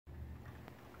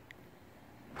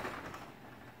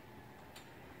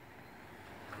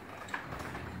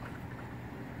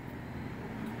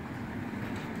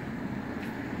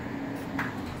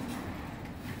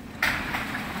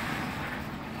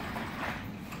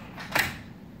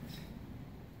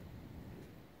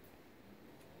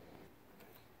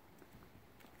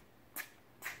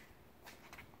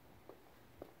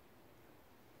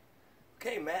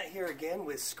Matt here again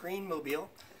with Screenmobile.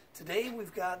 Today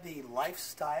we've got the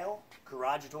Lifestyle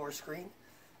garage door screen.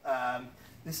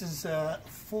 This is a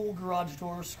full garage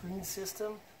door screen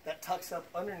system that tucks up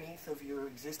underneath of your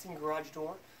existing garage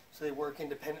door so they work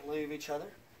independently of each other.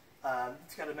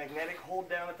 It's got a magnetic hold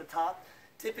down at the top.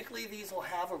 Typically these will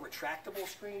have a retractable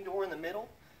screen door in the middle.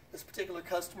 This particular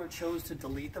customer chose to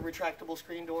delete the retractable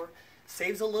screen door.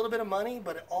 Saves a little bit of money,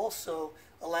 but it also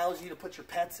allows you to put your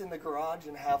pets in the garage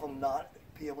and have them not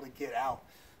be able to get out.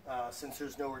 Since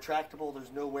there's no retractable,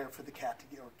 there's nowhere for the cat to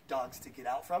get, or dogs to get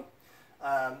out from.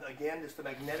 Again, just a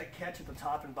magnetic catch at the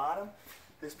top and bottom.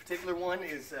 This particular one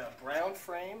is a brown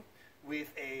frame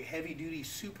with a heavy-duty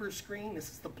super screen. This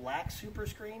is the black super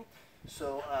screen.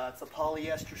 So it's a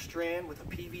polyester strand with a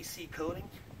PVC coating,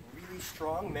 really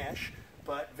strong mesh,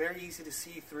 but very easy to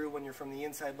see through when you're from the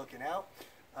inside looking out.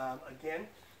 Again,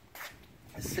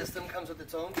 the system comes with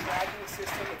its own tracking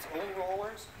system, its own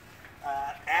rollers,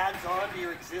 adds on to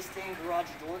your existing garage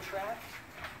door track.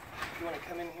 If you want to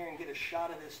come in here and get a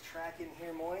shot of this track in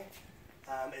here, Moy,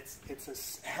 it's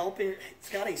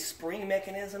got a spring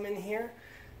mechanism in here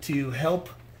to help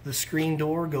the screen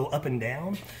door go up and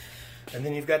down. And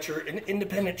then you've got your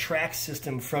independent track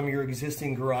system from your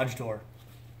existing garage door.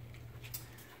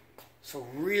 So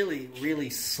really, really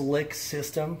slick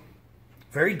system.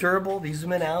 Very durable. These have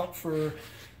been out for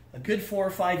a good 4 or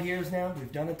 5 years now.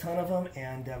 We've done a ton of them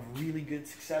and have really good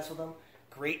success with them.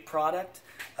 Great product.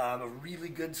 A really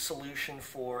good solution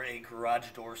for a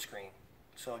garage door screen.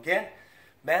 So again,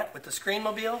 Matt with the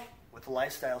Screenmobile with the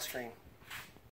Lifestyle screen.